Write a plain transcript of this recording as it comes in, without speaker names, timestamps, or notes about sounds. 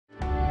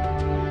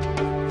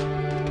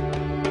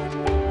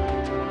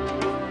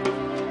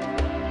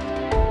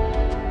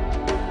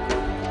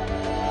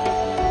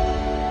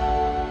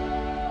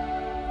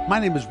My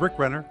name is Rick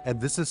Renner,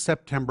 and this is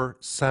September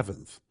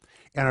 7th.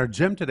 And our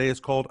gem today is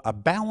called A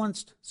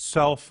Balanced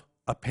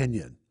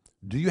Self-Opinion.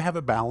 Do you have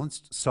a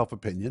balanced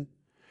self-opinion?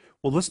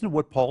 Well, listen to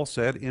what Paul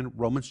said in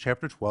Romans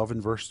chapter 12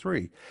 and verse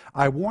 3.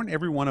 I warn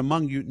everyone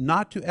among you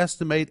not to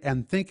estimate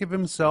and think of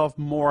himself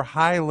more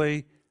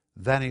highly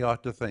than he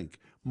ought to think.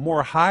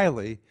 More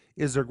highly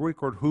is the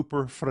Greek word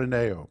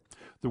huperphroneo.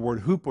 The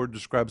word huper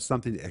describes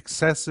something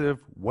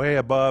excessive, way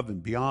above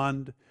and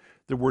beyond.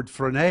 The word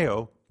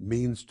phroneo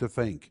means to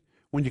think.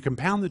 When you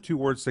compound the two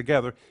words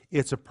together,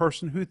 it's a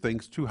person who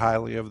thinks too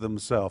highly of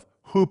themselves.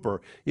 Huper,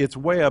 it's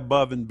way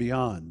above and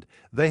beyond.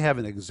 They have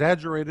an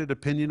exaggerated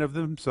opinion of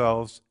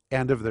themselves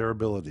and of their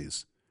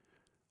abilities.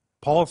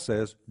 Paul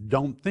says,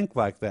 don't think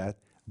like that.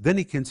 Then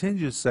he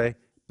continues to say,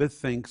 but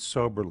think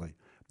soberly.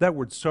 That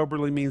word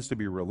soberly means to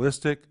be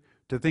realistic,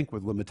 to think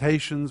with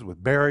limitations,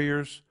 with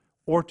barriers,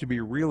 or to be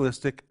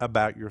realistic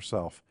about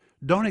yourself.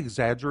 Don't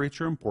exaggerate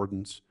your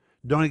importance.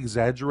 Don't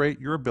exaggerate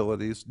your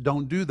abilities.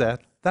 Don't do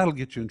that. That'll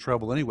get you in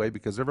trouble anyway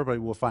because everybody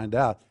will find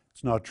out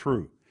it's not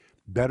true.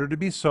 Better to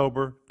be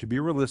sober, to be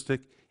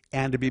realistic,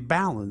 and to be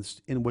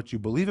balanced in what you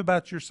believe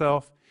about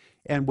yourself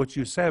and what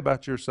you say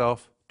about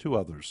yourself to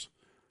others.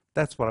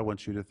 That's what I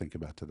want you to think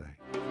about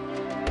today.